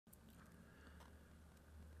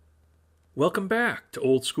Welcome back to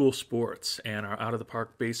Old School Sports and our Out of the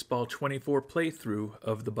Park Baseball 24 playthrough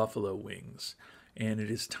of the Buffalo Wings. And it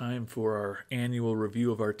is time for our annual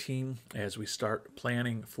review of our team as we start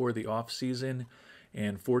planning for the offseason.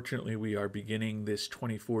 And fortunately, we are beginning this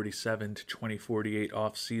 2047 to 2048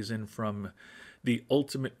 offseason from the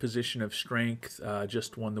ultimate position of strength.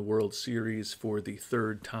 Just won the World Series for the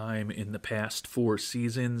third time in the past 4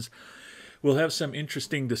 seasons. We'll have some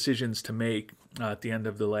interesting decisions to make. At the end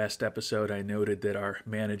of the last episode, I noted that our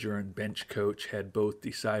manager and bench coach had both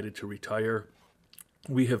decided to retire.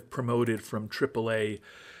 We have promoted from AAA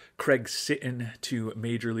Craig Sitton to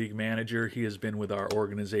Major League Manager. He has been with our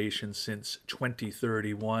organization since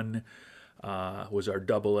 2031. Was our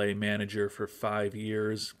AA manager for 5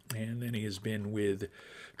 years, and then he has been with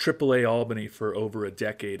AAA Albany for over a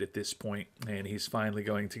decade at this point, and he's finally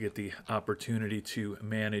going to get the opportunity to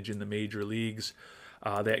manage in the major leagues.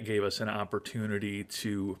 That gave us an opportunity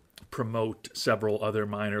to promote several other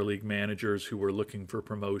minor league managers who were looking for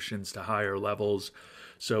promotions to higher levels.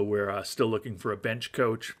 So we're still looking for a bench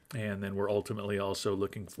coach, and then we're ultimately also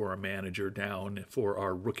looking for a manager down for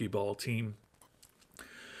our rookie ball team.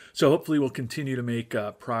 So hopefully we'll continue to make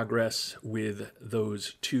progress with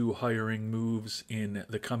those 2 hiring moves in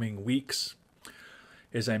the coming weeks.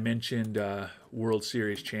 As I mentioned, World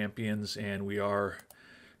Series champions, and we are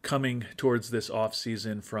coming towards this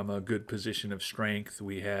offseason from a good position of strength.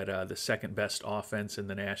 We had the second best offense in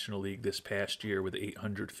the National League this past year with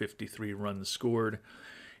 853 runs scored.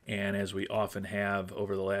 And as we often have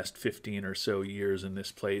over the last 15 or so years in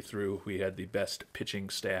this playthrough, we had the best pitching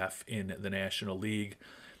staff in the National League.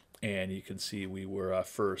 And you can see we were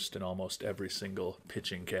first in almost every single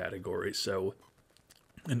pitching category. So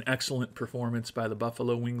an excellent performance by the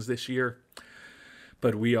Buffalo Wings this year.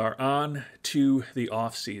 But we are on to the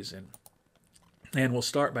offseason. And we'll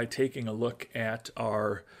start by taking a look at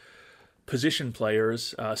our position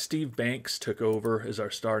players. Steve Banks took over as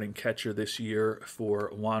our starting catcher this year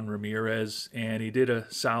for Juan Ramirez, and he did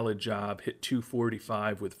a solid job, hit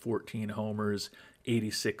 .245 with 14 homers,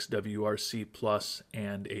 86 WRC plus,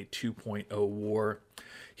 and a 2.0 WAR.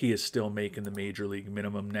 He is still making the major league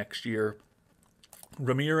minimum next year.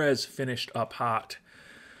 Ramirez finished up hot.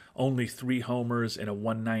 Only 3 homers and a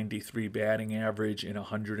 193 batting average in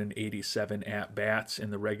 187 at-bats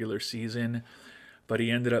in the regular season, but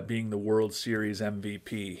he ended up being the World Series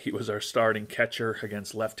MVP. He was our starting catcher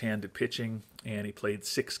against left-handed pitching, and he played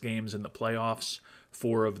 6 games in the playoffs.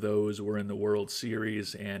 4 of those were in the World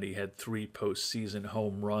Series, and he had 3 postseason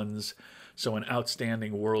home runs. So an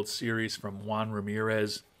outstanding World Series from Juan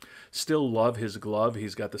Ramirez. Still love his glove.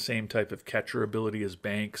 He's got the same type of catcher ability as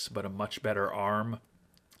Banks, but a much better arm.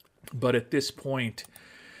 But at this point,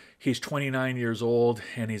 he's 29 years old,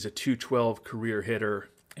 and he's a .212 career hitter,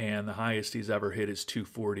 and the highest he's ever hit is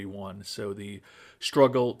 .241. So the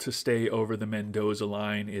struggle to stay over the Mendoza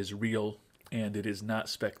line is real, and it is not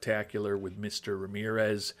spectacular with Mr.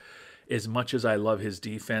 Ramirez. As much as I love his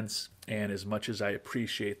defense, and as much as I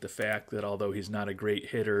appreciate the fact that although he's not a great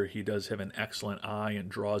hitter, he does have an excellent eye and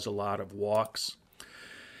draws a lot of walks,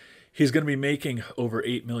 he's going to be making over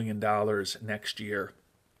 $8 million next year.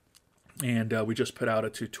 And we just put out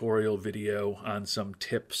a tutorial video on some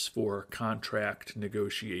tips for contract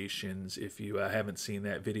negotiations. If you haven't seen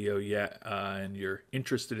that video yet and you're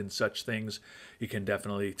interested in such things, you can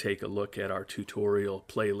definitely take a look at our tutorial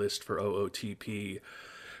playlist for OOTP.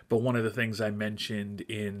 But one of the things I mentioned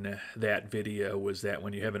in that video was that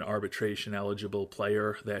when you have an arbitration-eligible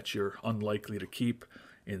player that you're unlikely to keep,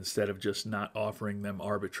 instead of just not offering them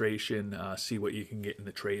arbitration, see what you can get in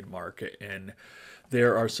the trade market. And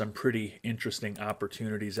there are some pretty interesting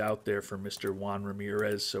opportunities out there for Mr. Juan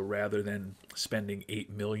Ramirez. So rather than spending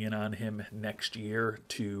 $8 million on him next year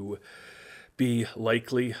to be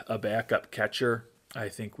likely a backup catcher, I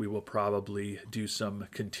think we will probably do some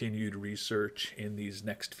continued research in these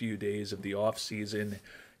next few days of the offseason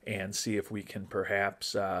and see if we can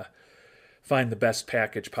perhaps find the best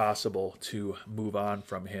package possible to move on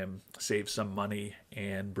from him, save some money,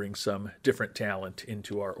 and bring some different talent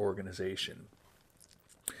into our organization.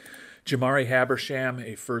 Jamari Habersham,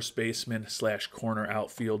 a first baseman / corner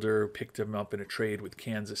outfielder, picked him up in a trade with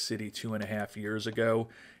Kansas City 2.5 years ago,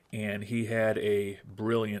 and he had a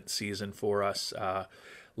brilliant season for us.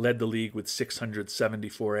 Led the league with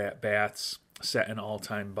 674 at-bats, set an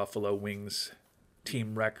all-time Buffalo Wings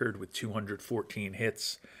team record with 214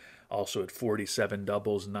 hits, also had 47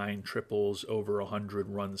 doubles, 9 triples, over 100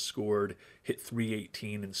 runs scored, hit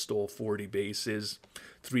 .318 and stole 40 bases,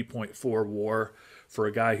 3.4 WAR. For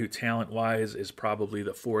a guy who talent-wise is probably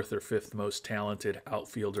the 4th or 5th most talented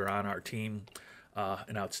outfielder on our team,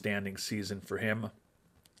 an outstanding season for him.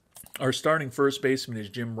 Our starting first baseman is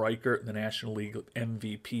Jim Reichert, the National League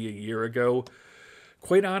MVP a year ago.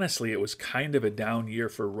 Quite honestly, it was kind of a down year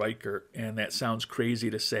for Reichert, and that sounds crazy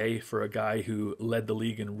to say for a guy who led the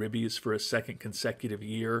league in ribbies for a second consecutive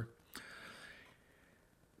year.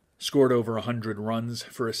 Scored over 100 runs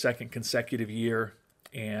for a second consecutive year,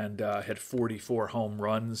 and had 44 home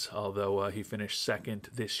runs, although he finished second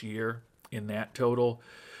this year in that total.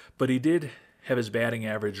 But he did have his batting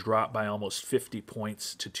average drop by almost 50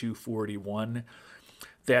 points to 241.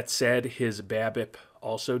 That said, his BABIP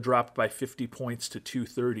also dropped by 50 points to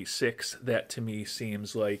 236. That to me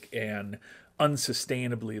seems like an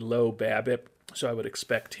unsustainably low BABIP, so I would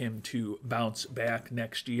expect him to bounce back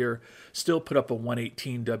next year. Still put up a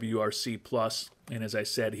 118 WRC plus, and as I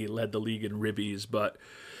said, he led the league in ribbies, but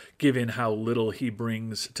given how little he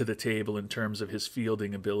brings to the table in terms of his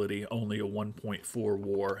fielding ability, only a 1.4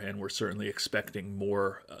 WAR, and we're certainly expecting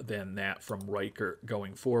more than that from Reichert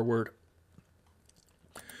going forward.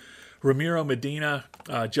 Ramiro Medina,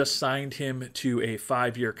 just signed him to a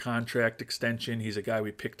 5-year contract extension. He's a guy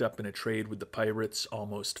we picked up in a trade with the Pirates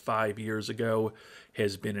almost 5 years ago.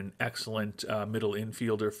 Has been an excellent middle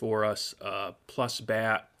infielder for us. Plus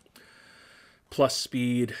bat, plus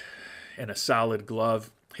speed, and a solid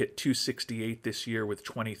glove. Hit 268 this year with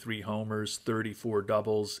 23 homers, 34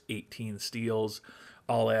 doubles, 18 steals.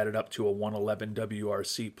 All added up to a 111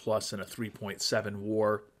 WRC plus and a 3.7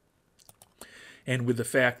 WAR. And with the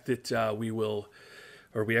fact that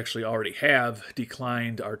we actually already have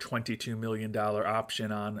declined our $22 million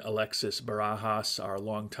option on Alexis Barajas, our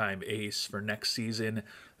longtime ace, for next season,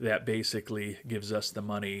 that basically gives us the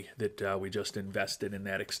money that we just invested in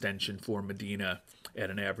that extension for Medina at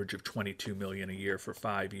an average of $22 million a year for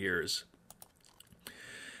 5 years.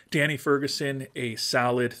 Danny Ferguson, a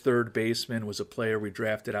solid third baseman, was a player we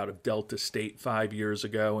drafted out of Delta State 5 years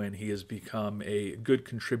ago, and he has become a good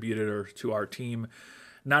contributor to our team.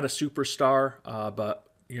 Not a superstar, but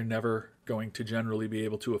you're never going to generally be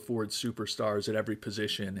able to afford superstars at every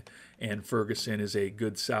position, and Ferguson is a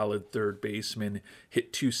good, solid third baseman.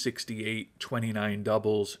 Hit 268, 29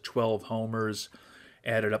 doubles, 12 homers,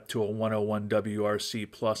 added up to a 101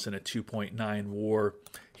 WRC plus and a 2.9 WAR.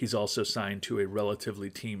 He's also signed to a relatively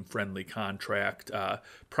team-friendly contract.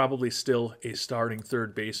 Probably still a starting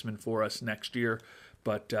third baseman for us next year,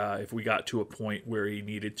 but if we got to a point where he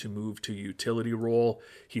needed to move to utility role,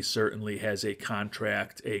 he certainly has a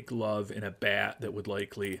contract, a glove, and a bat that would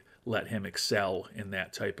likely let him excel in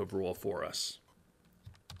that type of role for us.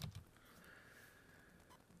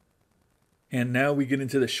 And now we get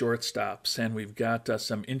into the shortstops, and we've got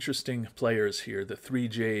some interesting players here. The 3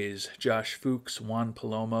 J's, Josh Fuchs, Juan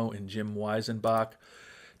Palomo, and Jim Weisenbach.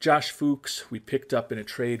 Josh Fuchs, we picked up in a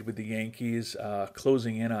trade with the Yankees,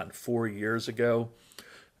 closing in on 4 years ago.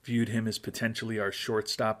 Viewed him as potentially our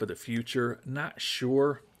shortstop of the future. Not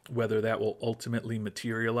sure whether that will ultimately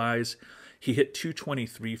materialize. He hit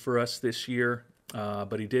 223 for us this year,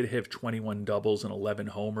 but he did have 21 doubles and 11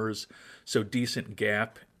 homers, so decent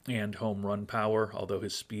gap and home run power, although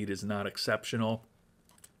his speed is not exceptional.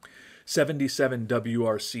 77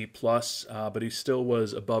 WRC plus, but he still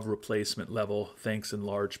was above replacement level, thanks in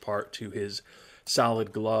large part to his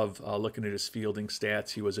solid glove. Looking at his fielding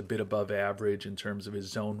stats, he was a bit above average in terms of his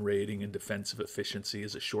zone rating and defensive efficiency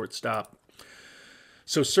as a shortstop.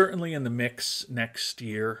 So certainly in the mix next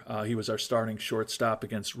year. He was our starting shortstop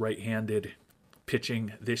against right-handed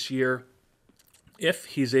pitching this year. If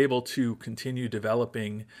he's able to continue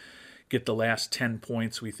developing, get the last 10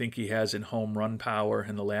 points we think he has in home run power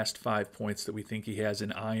and the last 5 points that we think he has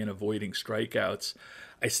in eye and avoiding strikeouts,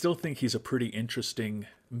 I still think he's a pretty interesting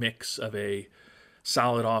mix of a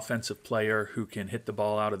solid offensive player who can hit the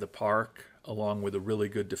ball out of the park, along with a really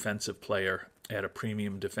good defensive player at a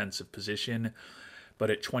premium defensive position. But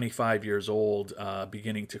at 25 years old,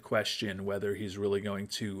 beginning to question whether he's really going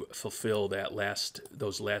to fulfill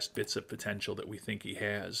those last bits of potential that we think he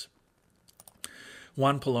has.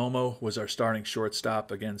 Juan Palomo was our starting shortstop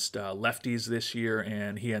against lefties this year,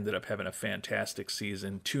 and he ended up having a fantastic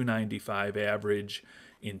season. 295 average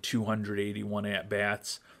in 281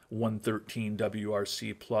 at-bats, 113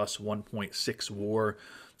 WRC plus, 1.6 WAR.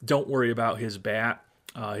 Don't worry about his bat.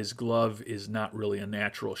 His glove is not really a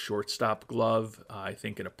natural shortstop glove. I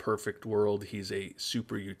think in a perfect world, he's a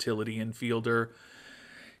super utility infielder.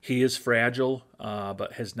 He is fragile,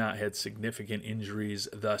 but has not had significant injuries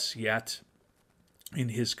thus yet in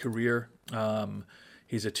his career.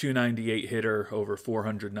 He's a 298 hitter, over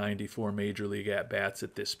 494 major league at-bats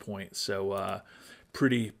at this point. So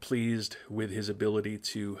pretty pleased with his ability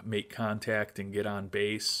to make contact and get on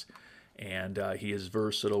base. And he is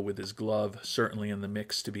versatile with his glove, certainly in the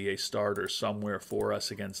mix to be a starter somewhere for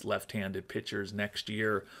us against left-handed pitchers next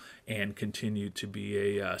year, and continue to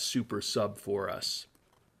be a super sub for us.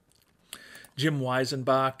 Jim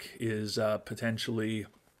Weisenbach is potentially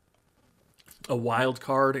a wild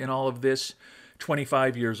card in all of this.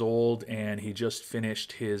 25 years old, and he just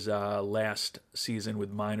finished his last season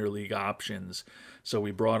with minor league options. So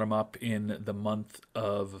we brought him up in the month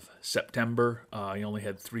of September. He only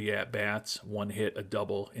had 3 at-bats, 1 hit, a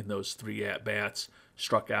double in those 3 at-bats,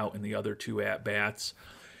 struck out in the other 2 at-bats.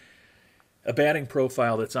 A batting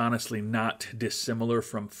profile that's honestly not dissimilar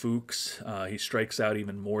from Fuchs. He strikes out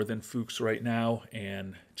even more than Fuchs right now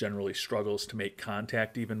and generally struggles to make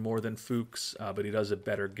contact even more than Fuchs, but he does have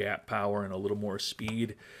better gap power and a little more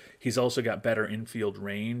speed. He's also got better infield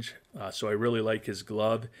range, so I really like his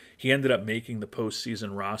glove. He ended up making the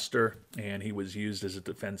postseason roster, and he was used as a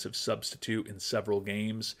defensive substitute in several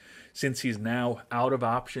games. Since he's now out of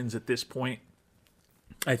options at this point,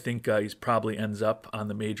 I think he probably ends up on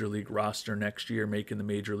the Major League roster next year, making the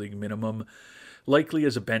Major League minimum. Likely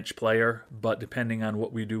as a bench player, but depending on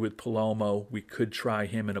what we do with Palomo, we could try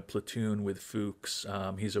him in a platoon with Fuchs.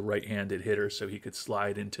 He's a right-handed hitter, so he could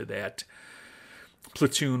slide into that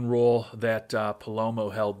platoon role that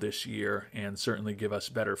Palomo held this year and certainly give us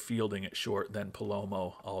better fielding at short than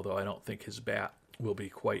Palomo, although I don't think his bat will be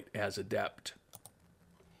quite as adept.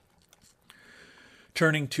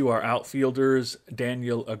 Turning to our outfielders,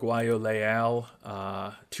 Daniel Aguayo-Leal,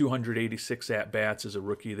 286 at-bats as a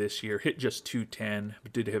rookie this year, hit just .210,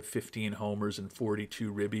 but did have 15 homers and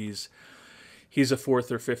 42 ribbies. He's a 4th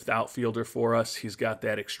or 5th outfielder for us. He's got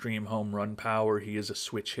that extreme home run power. He is a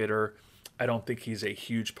switch hitter. I don't think he's a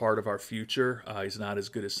huge part of our future. He's not as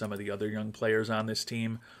good as some of the other young players on this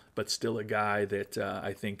team, but still a guy that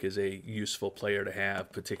I think is a useful player to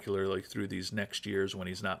have, particularly through these next years when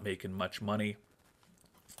he's not making much money.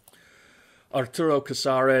 Arturo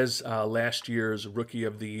Casares, last year's Rookie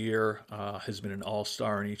of the Year, has been an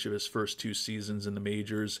all-star in each of his first 2 seasons in the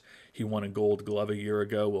majors. He won a Gold Glove a year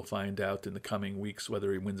ago. We'll find out in the coming weeks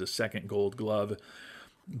whether he wins a second Gold Glove.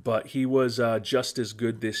 But he was just as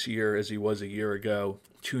good this year as he was a year ago.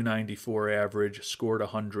 294 average, scored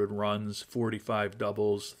 100 runs, 45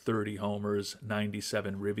 doubles, 30 homers,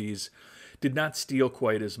 97 ribbies. Did not steal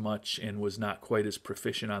quite as much and was not quite as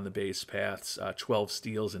proficient on the base paths. 12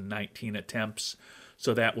 steals and 19 attempts.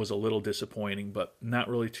 So that was a little disappointing, but not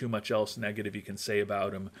really too much else negative you can say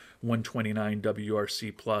about him. 129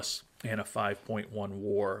 WRC plus and a 5.1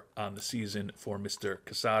 WAR on the season for Mr.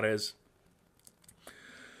 Casares.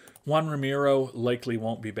 Juan Ramiro likely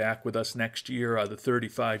won't be back with us next year. The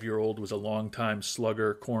 35-year-old was a longtime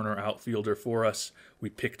slugger, corner outfielder for us. We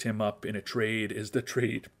picked him up in a trade as the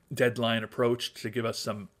trade deadline approached to give us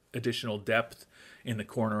some additional depth in the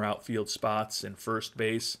corner outfield spots and first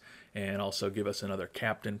base, and also give us another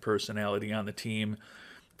captain personality on the team.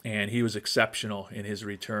 And he was exceptional in his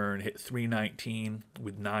return. Hit .319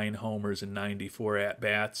 with 9 homers and 94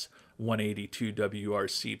 at-bats, 182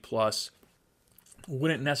 WRC plus.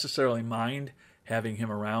 Wouldn't necessarily mind having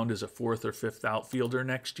him around as a 4th or 5th outfielder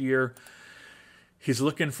next year. He's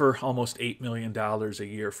looking for almost $8 million a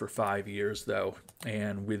year for 5 years, though.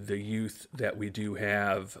 And with the youth that we do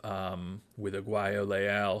have, with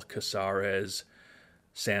Aguayo-Leal, Casares,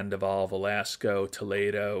 Sandoval, Velasco,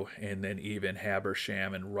 Toledo, and then even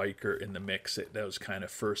Habersham and Riker in the mix at those kind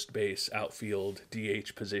of first base, outfield,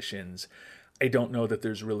 DH positions, I don't know that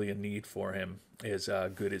there's really a need for him as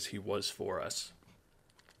good as he was for us.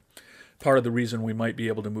 Part of the reason we might be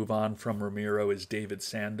able to move on from Ramiro is David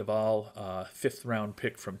Sandoval, 5th-round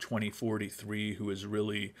pick from 2043, who has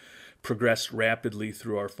really progressed rapidly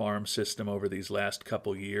through our farm system over these last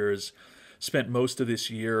couple years. Spent most of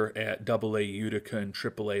this year at AA Utica and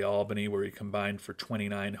AAA Albany, where he combined for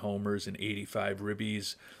 29 homers and 85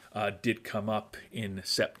 ribbies. Did come up in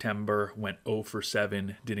September, went 0 for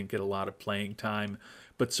 7, didn't get a lot of playing time,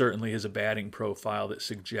 but certainly has a batting profile that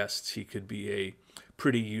suggests he could be a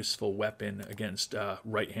pretty useful weapon against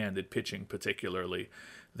right-handed pitching particularly.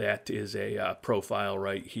 That is a profile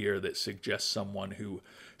right here that suggests someone who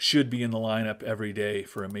should be in the lineup every day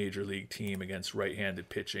for a major league team against right-handed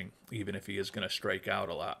pitching, even if he is going to strike out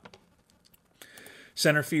a lot.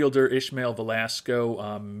 Center fielder Ishmael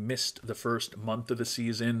Velasco missed the first month of the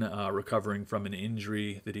season, recovering from an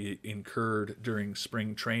injury that he incurred during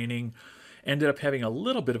spring training. Ended up having a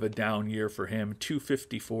little bit of a down year for him,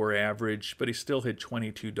 254 average, but he still hit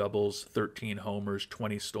 22 doubles, 13 homers,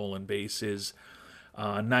 20 stolen bases,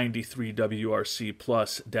 93 WRC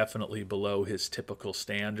plus, definitely below his typical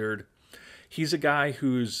standard. He's a guy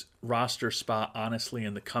whose roster spot, honestly,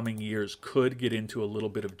 in the coming years could get into a little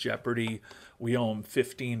bit of jeopardy. We owe him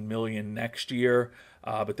 $15 million next year,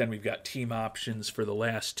 but then we've got team options for the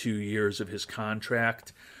last 2 years of his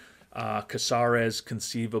contract. Casares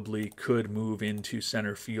conceivably could move into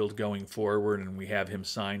center field going forward, and we have him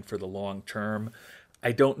signed for the long term.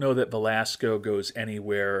 I don't know that Velasco goes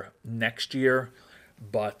anywhere next year,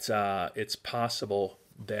 but it's possible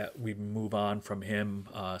that we move on from him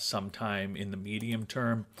sometime in the medium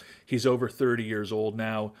term. He's over 30 years old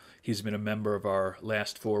now. He's been a member of our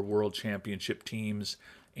last 4 World Championship teams,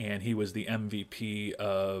 and he was the MVP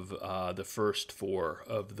of the first 3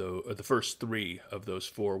 of those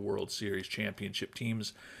 4 World Series championship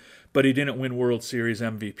teams. But he didn't win World Series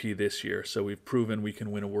MVP this year, so we've proven we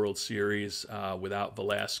can win a World Series without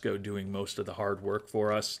Velasco doing most of the hard work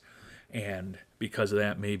for us. And because of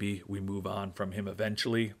that, maybe we move on from him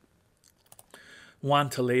eventually. Juan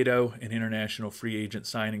Toledo, an international free agent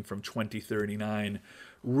signing from 2039,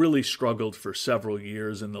 really struggled for several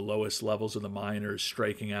years in the lowest levels of the minors,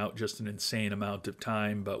 striking out just an insane amount of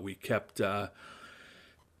time, but we kept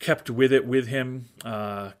with it with him,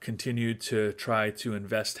 continued to try to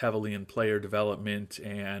invest heavily in player development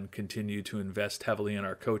and continue to invest heavily in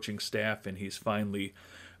our coaching staff, and he's finally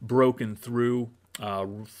broken through.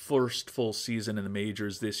 First full season in the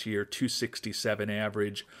majors this year, 267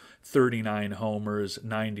 average, 39 homers,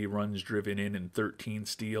 90 runs driven in, and 13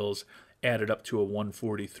 steals, added up to a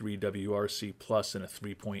 143 WRC plus and a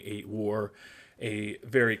 3.8 WAR. A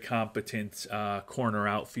very competent corner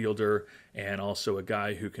outfielder, and also a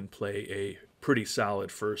guy who can play a pretty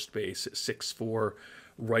solid first base at 6'4".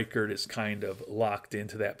 Reichert is kind of locked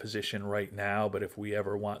into that position right now, but if we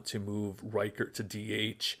ever want to move Reichert to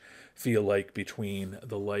DH, feel like between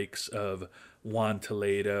the likes of Juan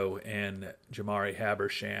Toledo and Jamari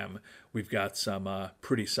Habersham, we've got some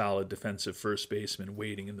pretty solid defensive first basemen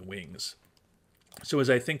waiting in the wings. So as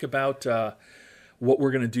I think about what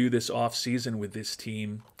we're going to do this offseason with this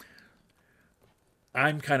team,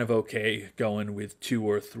 I'm kind of okay going with 2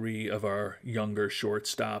 or 3 of our younger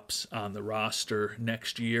shortstops on the roster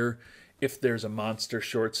next year. If there's a monster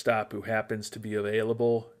shortstop who happens to be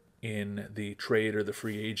available in the trade or the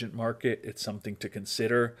free agent market, it's something to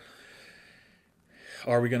consider.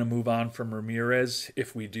 Are we going to move on from Ramirez?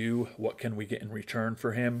 If we do, what can we get in return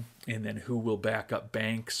for him? And then who will back up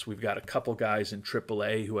Banks? We've got a couple guys in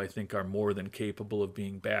AAA who I think are more than capable of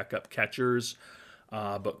being backup catchers.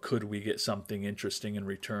 But could we get something interesting in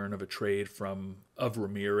return of a trade of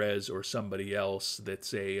Ramirez or somebody else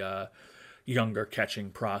that's a younger catching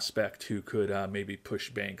prospect who could maybe push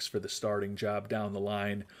Banks for the starting job down the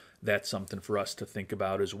line? That's something for us to think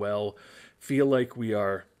about as well. Feel like we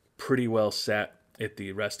are pretty well set at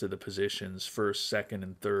the rest of the positions, first, second,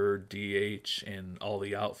 and third, DH, and all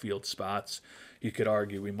the outfield spots. You could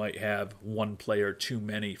argue we might have one player too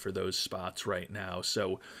many for those spots right now.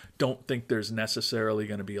 So don't think there's necessarily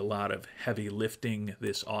going to be a lot of heavy lifting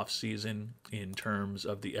this offseason in terms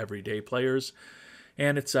of the everyday players.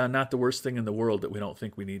 And it's not the worst thing in the world that we don't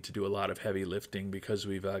think we need to do a lot of heavy lifting, because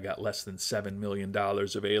we've got less than $7 million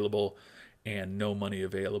available and no money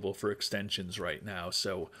available for extensions right now.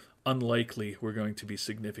 So unlikely we're going to be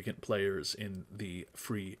significant players in the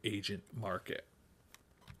free agent market.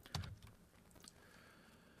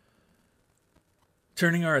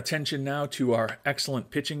 Turning our attention now to our excellent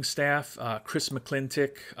pitching staff. Chris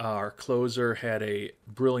McClintock, our closer, had a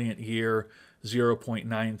brilliant year,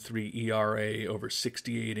 0.93 ERA over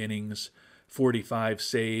 68 innings, 45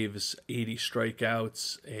 saves, 80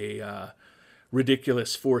 strikeouts, a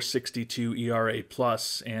ridiculous 4.62 ERA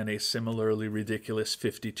plus, and a similarly ridiculous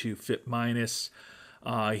 52 FIP minus.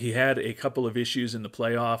 He had a couple of issues in the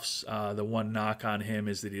playoffs. The one knock on him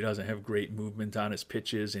is that he doesn't have great movement on his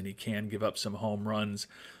pitches, and he can give up some home runs.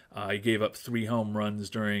 He gave up 3 home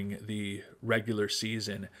runs during the regular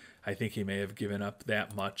season. I think he may have given up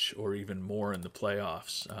that much or even more in the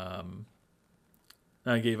playoffs.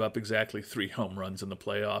 I gave up exactly 3 home runs in the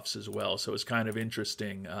playoffs as well, so it's kind of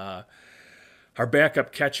interesting. Our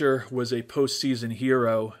backup catcher was a postseason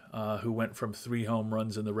hero who went from 3 home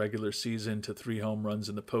runs in the regular season to 3 home runs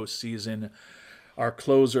in the postseason. Our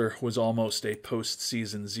closer was almost a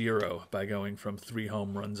postseason zero by going from 3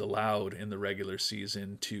 home runs allowed in the regular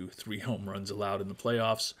season to 3 home runs allowed in the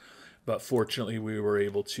playoffs. But fortunately, we were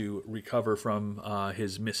able to recover from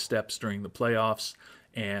his missteps during the playoffs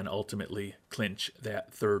and ultimately clinch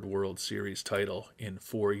that 3rd World Series title in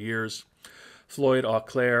 4 years. Floyd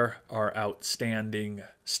Auclair, our outstanding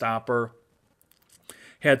stopper,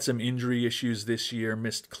 had some injury issues this year,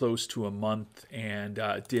 missed close to a month, and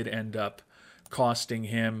did end up costing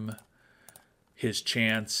him his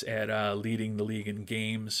chance at leading the league in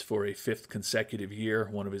games for a fifth consecutive year.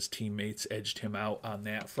 One of his teammates edged him out on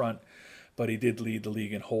that front, but he did lead the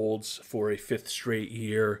league in holds for a fifth straight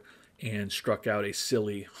year and struck out a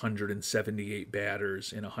silly 178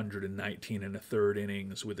 batters in 119 and a third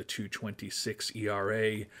innings with a 2.26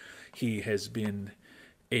 ERA. He has been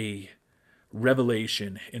a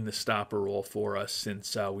revelation in the stopper role for us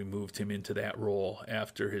since we moved him into that role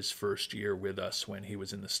after his first year with us when he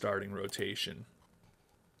was in the starting rotation.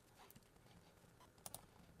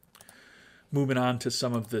 Moving on to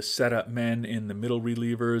some of the setup men in the middle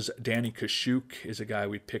relievers, Danny Kashuk is a guy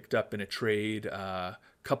we picked up in a trade a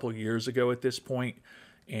couple years ago at this point,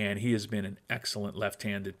 and he has been an excellent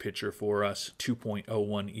left-handed pitcher for us,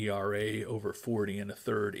 2.01 ERA over 40 and a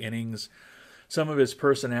third innings. Some of his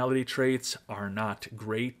personality traits are not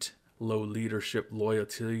great: low leadership,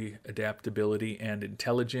 loyalty, adaptability, and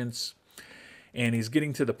intelligence. And he's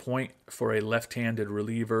getting to the point for a left-handed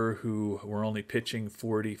reliever who we're only pitching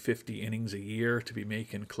 40, 50 innings a year to be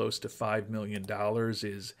making close to $5 million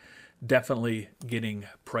is definitely getting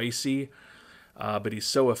pricey. But he's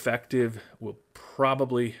so effective, we'll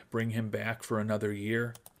probably bring him back for another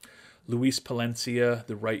year. Luis Palencia,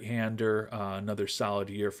 the right-hander, another solid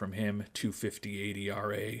year from him, 2.58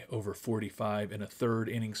 ERA over 45 and a third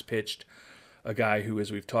innings pitched. A guy who,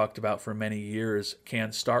 as we've talked about for many years,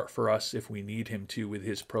 can start for us if we need him to with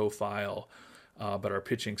his profile. But our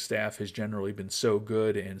pitching staff has generally been so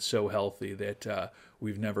good and so healthy that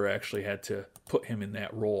we've never actually had to put him in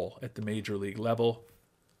that role at the major league level.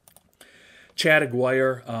 Chad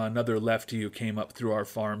Aguirre, another lefty who came up through our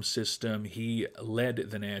farm system, he led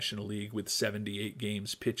the National League with 78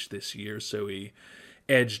 games pitched this year, so he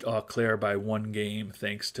edged Eau Claire by 1 game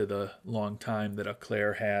thanks to the long time that Eau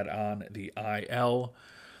Claire had on the IL.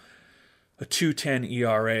 A 2.10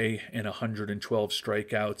 ERA and 112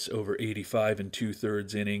 strikeouts over 85 and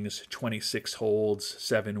 2/3 innings, 26 holds,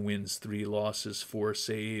 7 wins, 3 losses, 4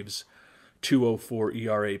 saves. 2.04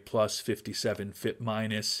 ERA plus, 57 FIP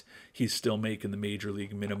minus. He's still making the major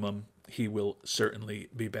league minimum. He will certainly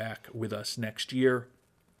be back with us next year.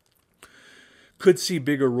 Could see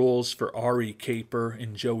bigger roles for Ari Caper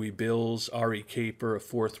and Joey Bills. Ari Caper, a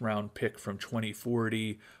 4th-round pick from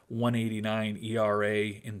 2040, 189 ERA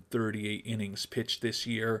in 38 innings pitched this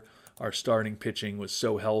year. Our starting pitching was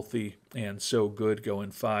so healthy and so good, going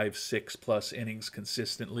 5, 6+ innings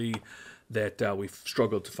consistently, that we've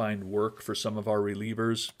struggled to find work for some of our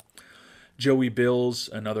relievers. Joey Bills,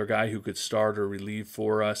 another guy who could start or relieve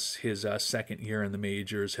for us. His second year in the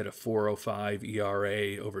majors had a 4.05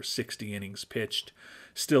 ERA over 60 innings pitched.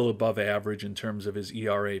 Still above average in terms of his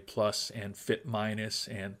ERA plus and FIP minus,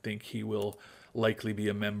 and think he will likely be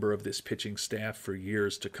a member of this pitching staff for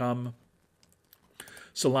years to come.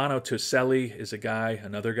 Solano Toselli is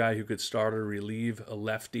another guy who could start or relieve, a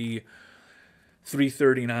lefty.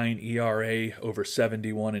 3.39 ERA over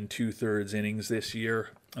 71 and 2/3 innings this year.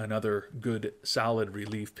 Another good, solid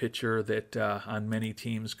relief pitcher that on many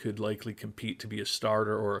teams could likely compete to be a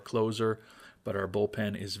starter or a closer, but our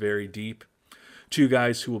bullpen is very deep. 2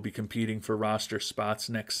 guys who will be competing for roster spots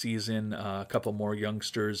next season, a couple more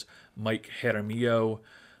youngsters. Mike Jaramillo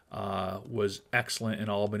was excellent in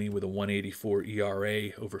Albany with a 1.84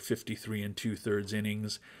 ERA over 53 and 2/3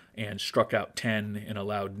 innings, and struck out 10 and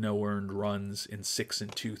allowed no earned runs in 6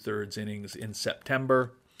 and 2/3 innings in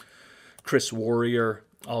September. Chris Warrior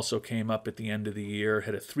also came up at the end of the year,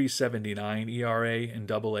 had a 3.79 ERA in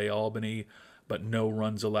Double-A Albany, but no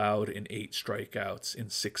runs allowed and 8 strikeouts in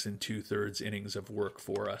 6 and 2/3 innings of work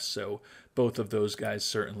for us. So both of those guys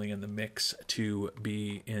certainly in the mix to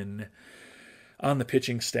be on the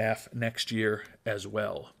pitching staff next year as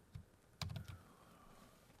well.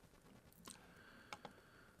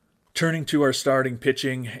 Turning to our starting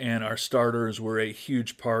pitching, and our starters were a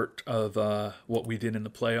huge part of what we did in the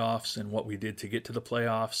playoffs and what we did to get to the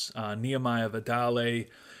playoffs. Nehemiah Vidale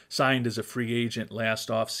signed as a free agent last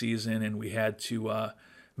offseason, and we had to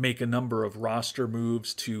make a number of roster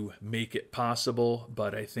moves to make it possible,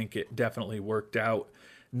 but I think it definitely worked out.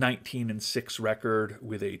 19-6 record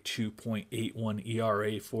with a 2.81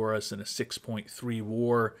 ERA for us and a 6.3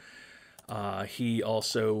 WAR. He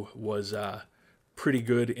also was pretty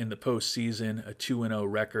good in the postseason, a 2-0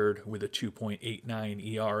 record with a 2.89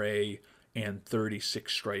 ERA and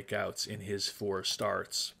 36 strikeouts in his 4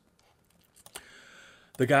 starts.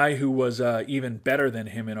 The guy who was even better than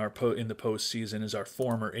him in the postseason is our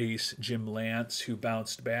former ace, Jim Lance, who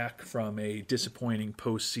bounced back from a disappointing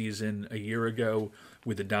postseason a year ago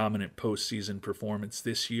with a dominant postseason performance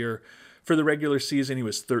this year. For the regular season, he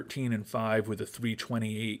was 13-5 with a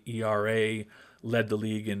 3.28 ERA, led the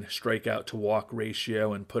league in strikeout to walk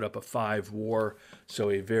ratio, and put up a 5 WAR. So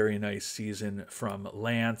a very nice season from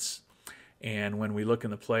Lance. And when we look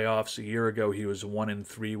in the playoffs, a year ago he was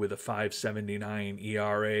 1-3 with a 5.79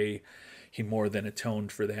 ERA. He more than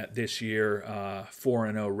atoned for that this year.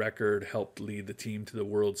 4-0 record, helped lead the team to the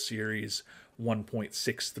World Series.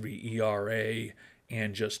 1.63 ERA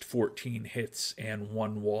and just 14 hits and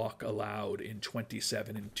 1 walk allowed in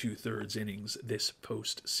 27 2/3 innings this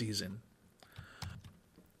postseason.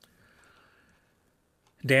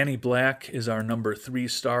 Danny Black is our number 3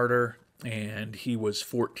 starter, and he was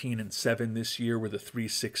 14-7 this year with a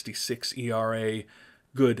 3.66 ERA.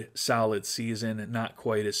 Good, solid season. Not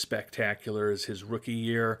quite as spectacular as his rookie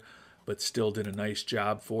year, but still did a nice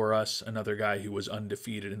job for us. Another guy who was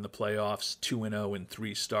undefeated in the playoffs, 2-0 in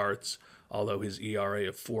 3 starts, although his ERA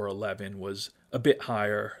of 4.11 was a bit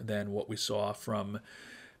higher than what we saw from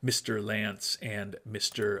Mr. Lance and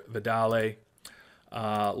Mr. Vidale.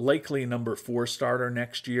 Likely number 4 starter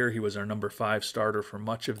next year. He was our number 5 starter for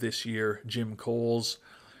much of this year. Jim Coles,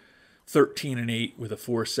 13-8 with a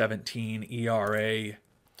 4.17 ERA.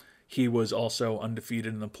 He was also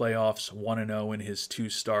undefeated in the playoffs, 1-0 in his 2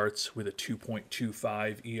 starts with a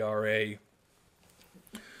 2.25 ERA.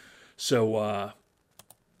 So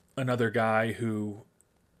another guy who,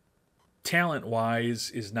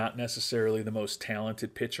 talent-wise, is not necessarily the most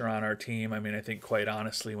talented pitcher on our team. I mean, I think quite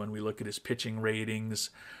honestly, when we look at his pitching ratings,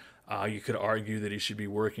 you could argue that he should be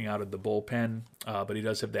working out of the bullpen, but he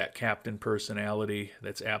does have that captain personality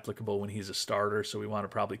that's applicable when he's a starter, so we want to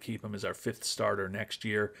probably keep him as our 5th starter next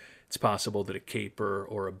year. It's possible that a Caper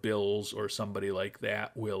or a Bills or somebody like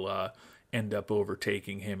that will end up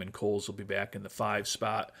overtaking him, and Coles will be back in the 5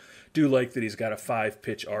 spot. Do like that he's got a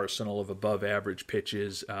 5-pitch arsenal of above-average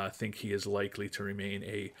pitches. I think he is likely to remain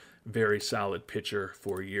a very solid pitcher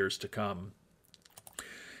for years to come.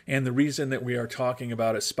 And the reason that we are talking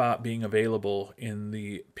about a spot being available in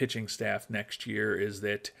the pitching staff next year is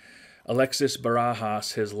that Alexis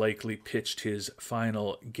Barajas has likely pitched his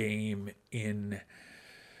final game in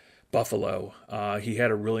Buffalo. He had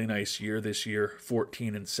a really nice year this year,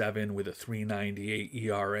 14-7 with a 3.98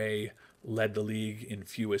 ERA, led the league in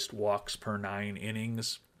fewest walks per 9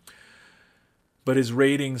 innings. But his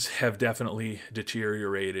ratings have definitely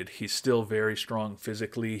deteriorated. He's still very strong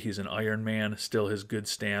physically. He's an Iron Man, still has good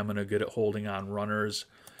stamina, good at holding on runners.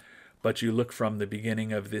 But you look from the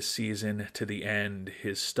beginning of this season to the end,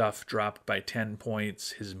 his stuff dropped by 10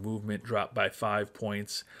 points, his movement dropped by 5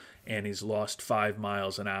 points, and he's lost 5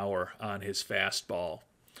 miles an hour on his fastball.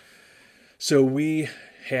 So we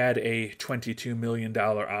had a $22 million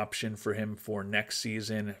option for him for next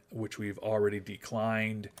season, which we've already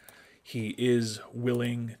declined. He is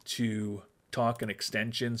willing to talk an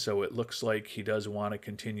extension, so it looks like he does want to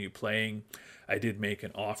continue playing. I did make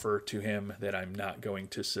an offer to him that I'm not going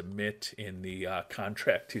to submit in the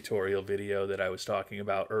contract tutorial video that I was talking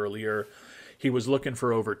about earlier. He was looking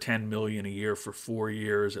for over $10 million a year for 4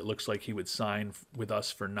 years. It looks like he would sign with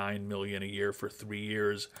us for $9 million a year for 3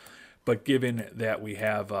 years. But given that we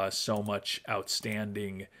have so much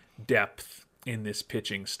outstanding depth in this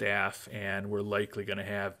pitching staff, and we're likely going to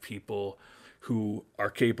have people who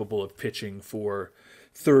are capable of pitching for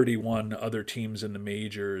 31 other teams in the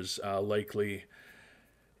majors, likely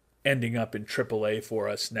ending up in AAA for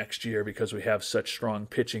us next year because we have such strong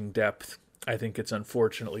pitching depth, I think it's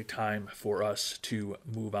unfortunately time for us to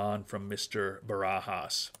move on from Mr.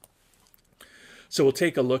 Barajas. So we'll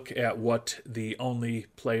take a look at what the only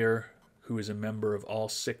player who is a member of all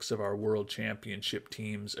 6 of our World Championship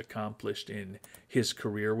teams accomplished in his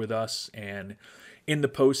career with us. And in the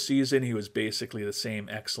postseason, he was basically the same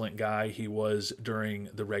excellent guy he was during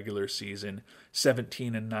the regular season.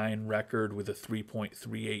 17-9 record with a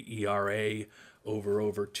 3.38 ERA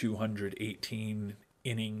over 218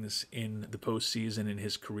 innings in the postseason in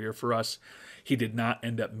his career for us. He did not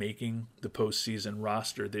end up making the postseason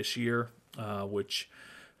roster this year, which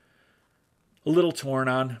a little torn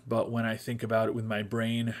on, but when I think about it with my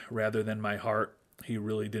brain rather than my heart, he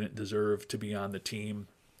really didn't deserve to be on the team.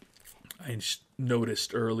 I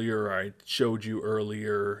noticed earlier, or I showed you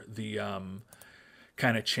earlier, the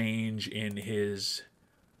kind of change in his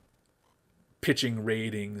pitching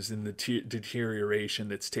ratings and the deterioration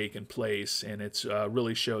that's taken place, and it's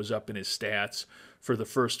really shows up in his stats. For the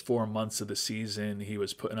first 4 months of the season, he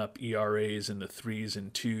was putting up ERAs in the 3s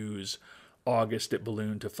and 2s. August it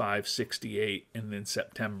ballooned to 5.68, and then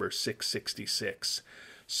September 6.66.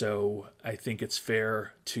 So I think it's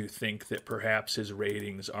fair to think that perhaps his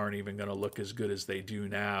ratings aren't even going to look as good as they do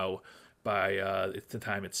now by at the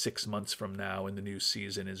time it's 6 months from now, and the new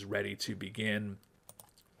season is ready to begin.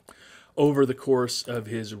 Over the course of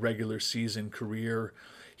his regular season career,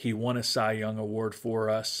 he won a Cy Young Award for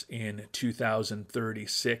us in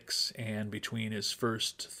 2036, and between his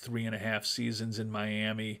first 3.5 seasons in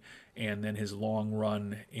Miami and then his long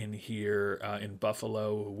run in here in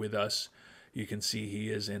Buffalo with us, you can see he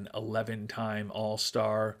is an 11-time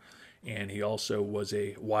All-Star, and he also was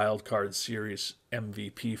a Wild Card Series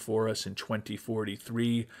MVP for us in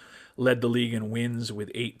 2043. Led the league in wins with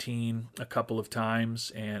 18 a couple of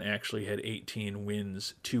times, and actually had 18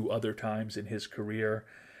 wins 2 other times in his career.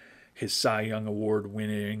 His Cy Young Award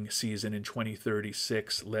winning season in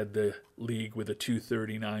 2036 led the league with a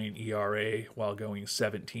 2.39 ERA while going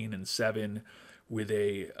 17-7 with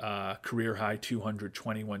a career high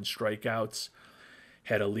 221 strikeouts.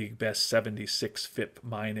 Had a league best 76 FIP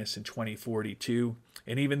minus in 2042.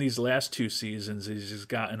 And even these last 2 seasons, as he's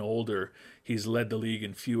gotten older, he's led the league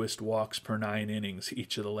in fewest walks per 9 innings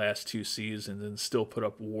each of the last 2 seasons and still put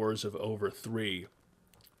up WARs of over 3.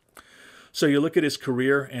 So you look at his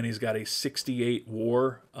career, and he's got a 68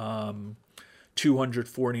 WAR,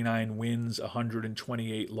 249 wins,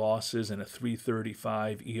 128 losses, and a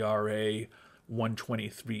 3.35 ERA,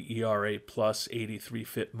 123 ERA plus, 83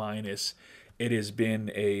 FIP minus. It has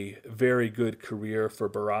been a very good career for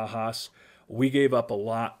Barajas. We gave up a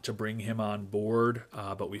lot to bring him on board,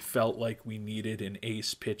 but we felt like we needed an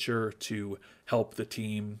ace pitcher to help the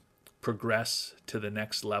team progress to the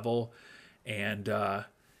next level. And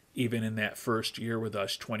even in that first year with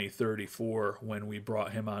us, 2034, when we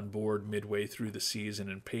brought him on board midway through the season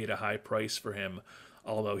and paid a high price for him,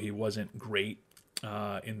 although he wasn't great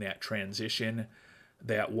in that transition,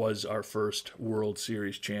 that was our first World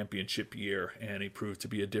Series championship year, and he proved to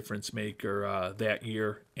be a difference maker that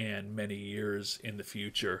year and many years in the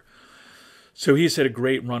future. So he's had a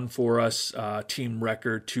great run for us, team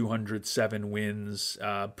record 207 wins.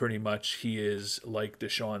 Pretty much he is like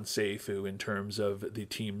Deshaun Seifu in terms of the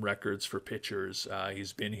team records for pitchers.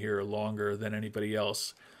 He's been here longer than anybody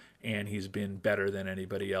else, and he's been better than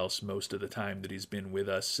anybody else most of the time that he's been with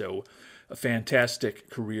us. So a fantastic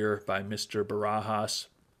career by Mr. Barajas,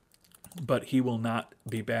 but he will not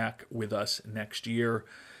be back with us next year.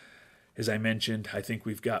 As I mentioned, I think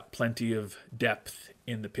we've got plenty of depth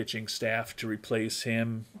in the pitching staff to replace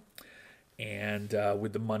him, and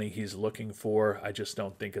with the money he's looking for, I just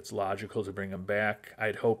don't think it's logical to bring him back.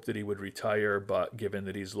 I'd hope that he would retire, but given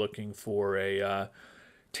that he's looking for a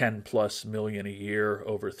 10+ million a year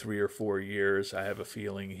over 3 or 4 years, I have a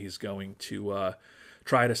feeling he's going to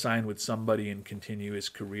try to sign with somebody and continue his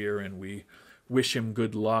career, and we wish him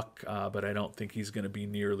good luck, but I don't think he's going to be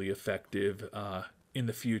nearly effective in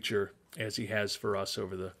the future as he has for us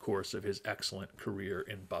over the course of his excellent career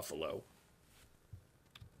in Buffalo.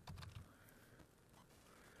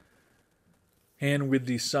 And with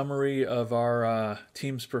the summary of our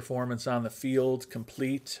team's performance on the field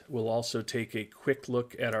complete, we'll also take a quick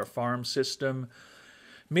look at our farm system.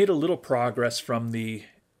 Made a little progress from the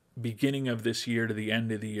beginning of this year to the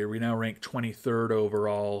end of the year. We now rank 23rd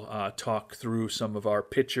overall. Talk through some of our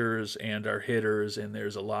pitchers and our hitters, and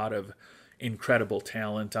there's a lot of incredible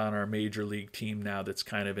talent on our major league team now that's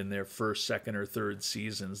kind of in their first, second, or third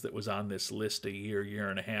seasons that was on this list a year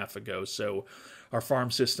and a half ago. So our farm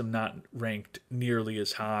system not ranked nearly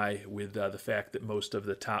as high with the fact that most of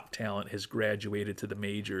the top talent has graduated to the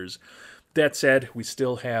majors. That said, we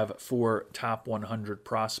still have 4 top 100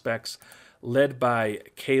 prospects, led by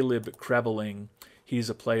Caleb Krebeling. He's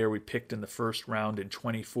a player we picked in the first round in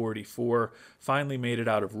 2044. Finally made it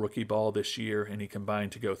out of rookie ball this year, and he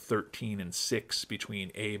combined to go 13-6 between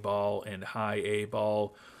A ball and high A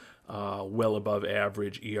ball. Well above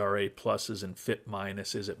average ERA pluses and FIP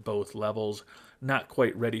minuses at both levels. Not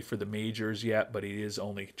quite ready for the majors yet, but he is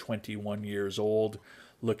only 21 years old.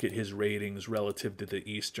 Look at his ratings relative to the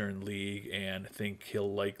Eastern League and think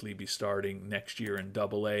he'll likely be starting next year in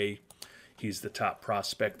Double-A. He's the top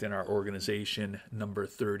prospect in our organization, number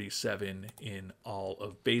 37 in all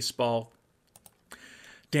of baseball.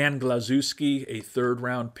 Dan Glazewski, a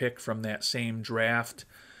third-round pick from that same draft,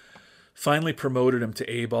 finally promoted him to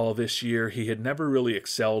A-ball this year. He had never really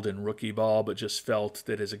excelled in rookie ball, but just felt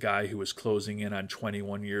that as a guy who was closing in on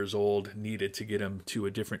 21 years old, needed to get him to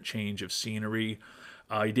a different change of scenery.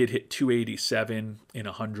 He did hit 287 in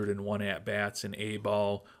 101 at-bats in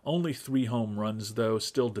A-ball. Only 3 home runs, though,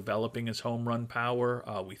 still developing his home run power.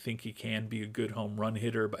 We think he can be a good home run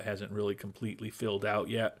hitter, but hasn't really completely filled out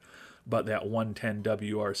yet. But that 110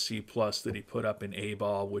 WRC plus that he put up in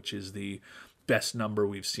A-ball, which is the best number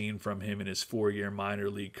we've seen from him in his 4-year minor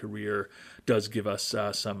league career does give us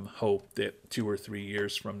some hope that 2 or 3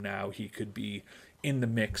 years from now he could be in the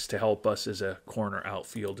mix to help us as a corner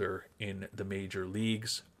outfielder in the major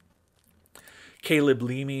leagues. Caleb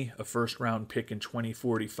Leamy, a first-round pick in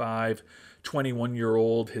 2045,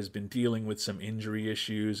 21-year-old, has been dealing with some injury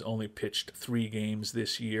issues, only pitched 3 games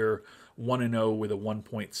this year, 1-0 with a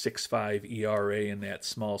 1.65 ERA in that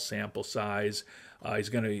small sample size.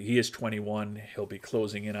 He is 21. He'll be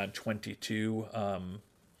closing in on 22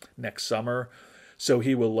 next summer. So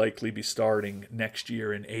he will likely be starting next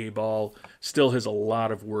year in A-ball. Still has a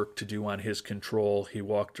lot of work to do on his control. He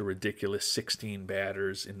walked a ridiculous 16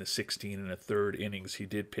 batters in the 16 1/3 innings he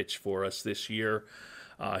did pitch for us this year.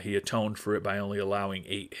 He atoned for it by only allowing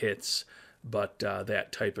 8 hits, but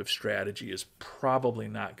that type of strategy is probably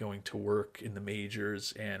not going to work in the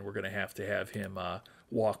majors, and we're going to have him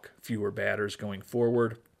walk fewer batters going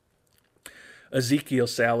forward. Ezekiel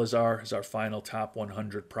Salazar is our final top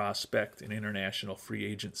 100 prospect, an international free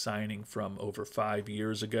agent signing from over 5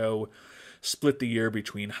 years ago. Split the year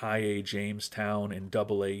between High A Jamestown and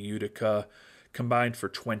Double A Utica. Combined for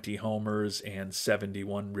 20 homers and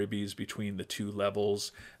 71 ribbies between the 2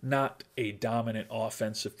 levels. Not a dominant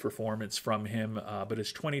offensive performance from him, but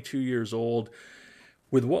is 22 years old.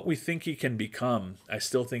 With what we think he can become, I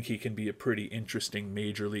still think he can be a pretty interesting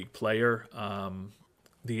major league player.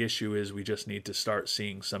 The issue is we just need to start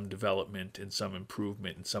seeing some development and some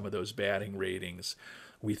improvement in some of those batting ratings.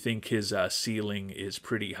 We think his ceiling is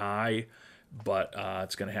pretty high, but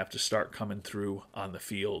it's going to have to start coming through on the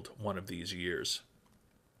field one of these years.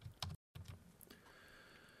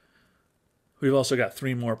 We've also got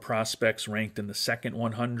 3 more prospects ranked in the second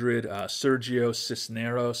 100. Sergio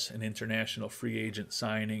Cisneros, an international free agent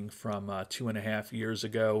signing from 2.5 years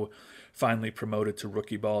ago, finally promoted to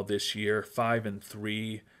rookie ball this year,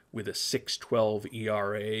 5-3 with a 6.12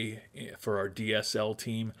 ERA for our DSL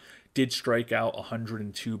team. Did strike out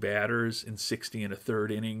 102 batters in 60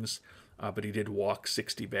 1/3 innings, but he did walk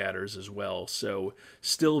 60 batters as well. So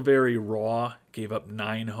still very raw, gave up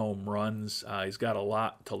 9 home runs. He's got a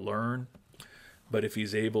lot to learn. But if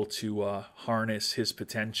he's able to harness his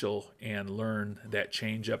potential and learn that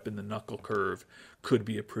changeup in the knuckle curve, could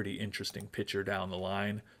be a pretty interesting pitcher down the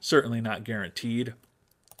line. Certainly not guaranteed.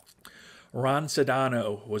 Ron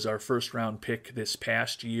Sedano was our first-round pick this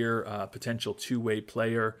past year, potential two-way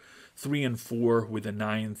player, 3-4 with a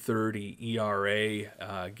 9.30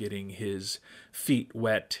 ERA, getting his feet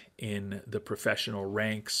wet in the professional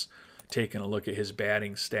ranks. Taking a look at his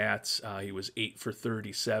batting stats, he was 8 for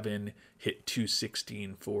 37, hit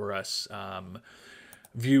 .216 for us.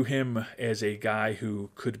 View him as a guy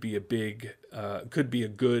who could be a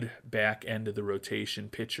good back end of the rotation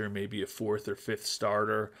pitcher, maybe a 4th or 5th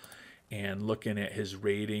starter. And looking at his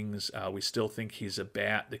ratings, we still think he's a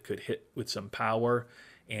bat that could hit with some power,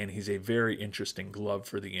 and he's a very interesting glove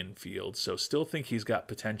for the infield. So still think he's got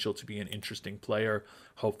potential to be an interesting player.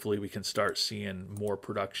 Hopefully we can start seeing more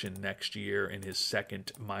production next year in his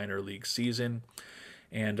second minor league season.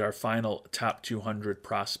 And our final top 200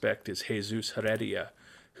 prospect is Jesus Heredia,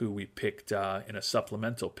 who we picked in a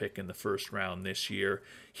supplemental pick in the first round this year.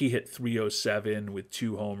 He hit .307 with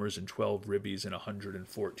 2 homers and 12 ribbies and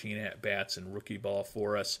 114 at-bats in rookie ball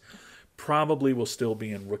for us. Probably will still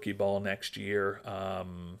be in rookie ball next year.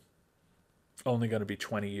 Only going to be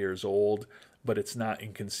 20 years old, but it's not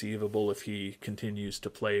inconceivable if he continues to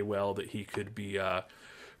play well that he could be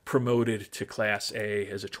promoted to Class A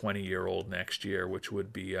as a 20-year-old next year, which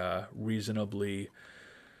would be reasonably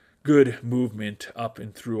good movement up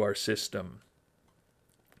and through our system.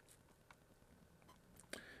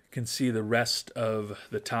 You can see the rest of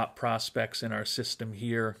the top prospects in our system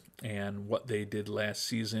here and what they did last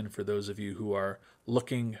season for those of you who are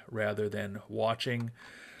looking rather than watching.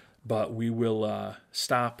 But we will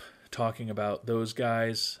stop talking about those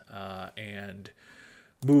guys and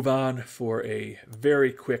move on for a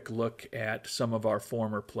very quick look at some of our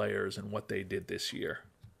former players and what they did this year.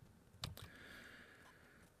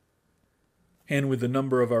 And with the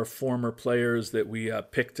number of our former players that we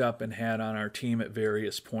picked up and had on our team at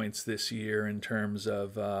various points this year, in terms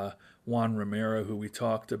of Juan Romero, who we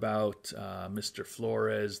talked about, Mr.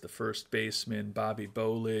 Flores, the first baseman, Bobby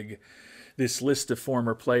Bolig. This list of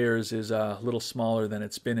former players is a little smaller than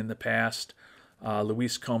it's been in the past.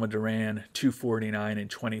 Luis Comaduran, 249 and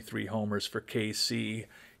 23 homers for KC.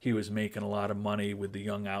 He was making a lot of money with the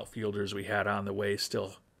young outfielders we had on the way.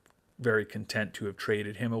 Still very content to have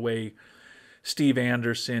traded him away. Steve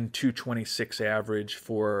Anderson, 226 average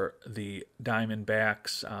for the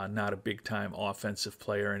Diamondbacks. Not a big-time offensive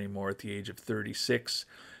player anymore at the age of 36.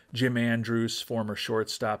 Jim Andrews, former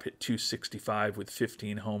shortstop, hit 265 with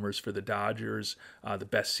 15 homers for the Dodgers, the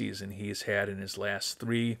best season he's had in his last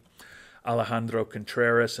 3. Alejandro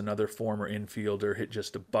Contreras, another former infielder, hit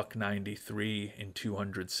just a .93 in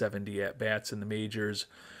 270 at-bats in the majors.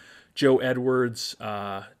 Joe Edwards,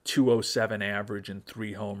 207 average and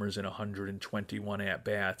 3 homers in 121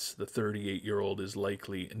 at-bats. The 38-year-old is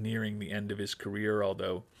likely nearing the end of his career,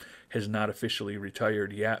 although has not officially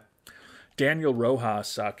retired yet. Daniel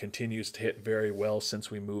Rojas continues to hit very well since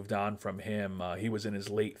we moved on from him. He was in his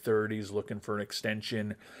late 30s looking for an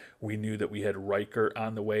extension. We knew that we had Riker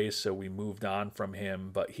on the way, so we moved on from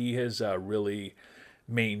him. But he has really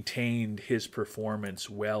maintained his performance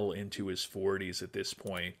well into his 40s at this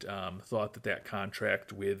point. Thought that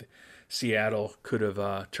contract with Seattle could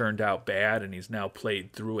have turned out bad, and he's now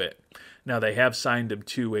played through it. Now, they have signed him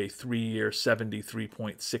to a 3-year,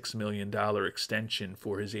 $73.6 million extension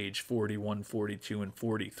for his age 41, 42, and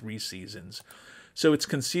 43 seasons. So it's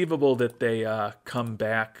conceivable that they come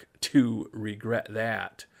back to regret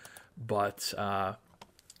that, but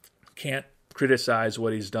can't criticize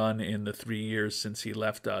what he's done in the 3 years since he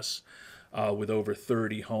left us, with over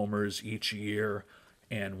 30 homers each year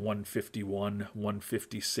and 151,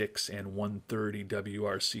 156, and 130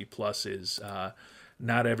 WRC pluses.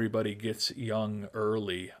 Not everybody gets young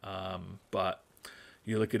early, but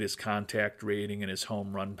you look at his contact rating and his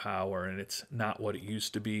home run power, and it's not what it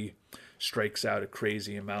used to be. Strikes out a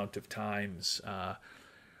crazy amount of times.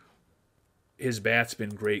 His bat's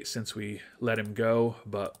been great since we let him go,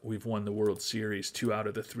 but we've won the World Series 2 out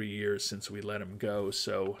of the 3 years since we let him go,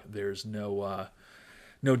 so there's no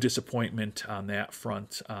disappointment on that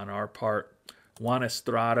front on our part. Juan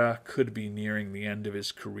Estrada could be nearing the end of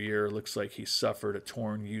his career. Looks like he suffered a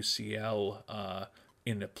torn UCL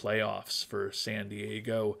in the playoffs for San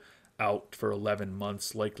Diego, out for 11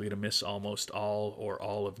 months, likely to miss almost all or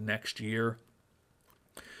all of next year.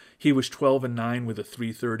 He was 12-9 with a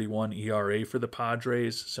 3.31 ERA for the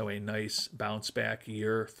Padres, so a nice bounce-back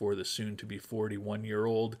year for the soon-to-be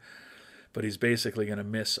 41-year-old. But he's basically going to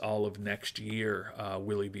miss all of next year.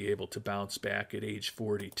 Will he be able to bounce back at age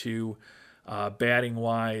 42?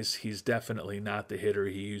 Batting-wise, he's definitely not the hitter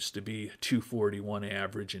he used to be. 241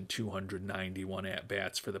 average and 291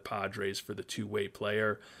 at-bats for the Padres for the two-way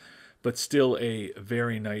player. But still a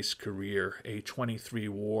very nice career, a 23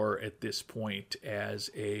 WAR at this point as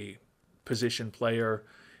a position player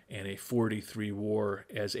and a 43 WAR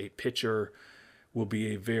as a pitcher. Will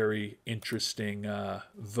be a very interesting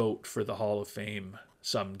vote for the Hall of Fame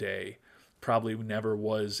someday. Probably never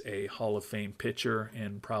was a Hall of Fame pitcher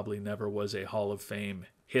and probably never was a Hall of Fame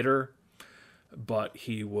hitter, but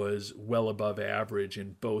he was well above average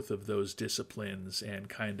in both of those disciplines and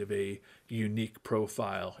kind of a unique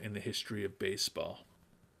profile in the history of baseball.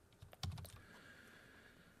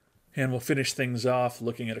 And we'll finish things off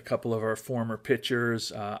looking at a couple of our former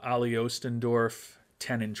pitchers. Ali Ostendorf,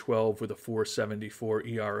 10-12 with a 4.74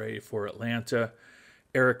 ERA for Atlanta.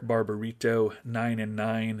 Eric Barbarito,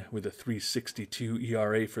 9-9 with a 3.62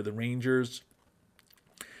 ERA for the Rangers.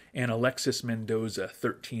 And Alexis Mendoza,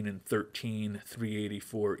 13-13,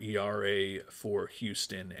 3.84 ERA for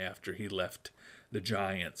Houston after he left the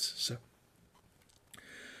Giants.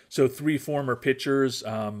 So 3 former pitchers,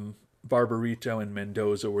 Barbarito and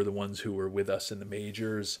Mendoza, were the ones who were with us in the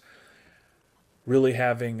majors. Really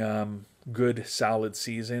having good, solid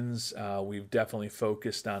seasons. We've definitely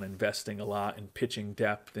focused on investing a lot in pitching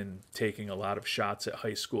depth and taking a lot of shots at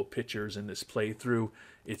high school pitchers in this playthrough.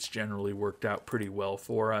 It's generally worked out pretty well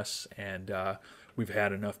for us, and we've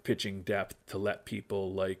had enough pitching depth to let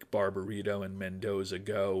people like Barbarito and Mendoza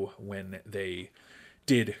go when they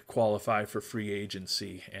did qualify for free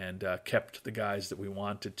agency, and kept the guys that we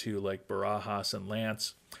wanted to, like Barajas and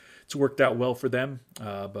Lance. It's worked out well for them,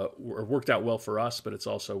 or worked out well for us, but it's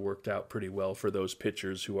also worked out pretty well for those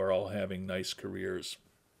pitchers who are all having nice careers.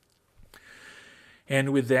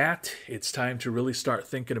 And with that, it's time to really start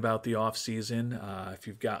thinking about the offseason. If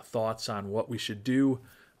you've got thoughts on what we should do,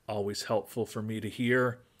 always helpful for me to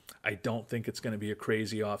hear. I don't think it's going to be a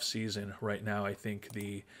crazy offseason. Right now, I think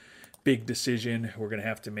the big decision we're going to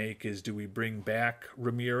have to make is, do we bring back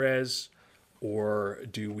Ramirez, or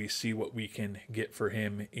do we see what we can get for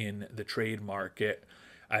him in the trade market?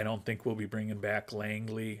 I don't think we'll be bringing back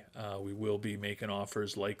Langley. We will be making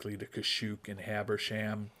offers likely to Kashuk and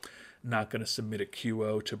Habersham. Not going to submit a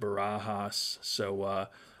QO to Barajas. So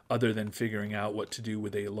other than figuring out what to do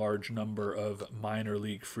with a large number of minor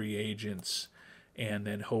league free agents and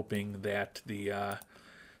then hoping that the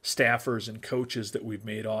staffers and coaches that we've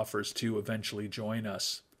made offers to eventually join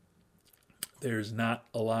us, there's not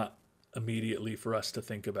a lot immediately for us to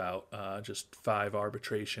think about. Just 5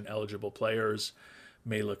 arbitration eligible players.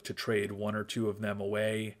 May look to trade 1 or 2 of them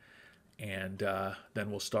away, and then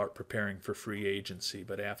we'll start preparing for free agency.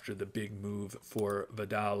 But after the big move for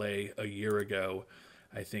Vidale a year ago,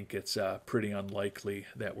 I think it's pretty unlikely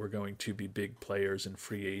that we're going to be big players in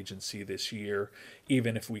free agency this year,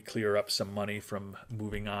 even if we clear up some money from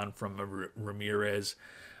moving on from Ramirez.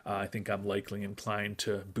 I think I'm likely inclined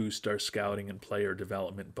to boost our scouting and player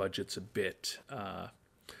development budgets a bit.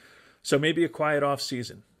 So maybe a quiet off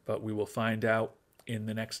season, but we will find out in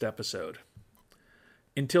the next episode.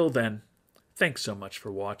 Until then, thanks so much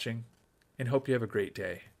for watching, and hope you have a great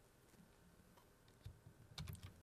day.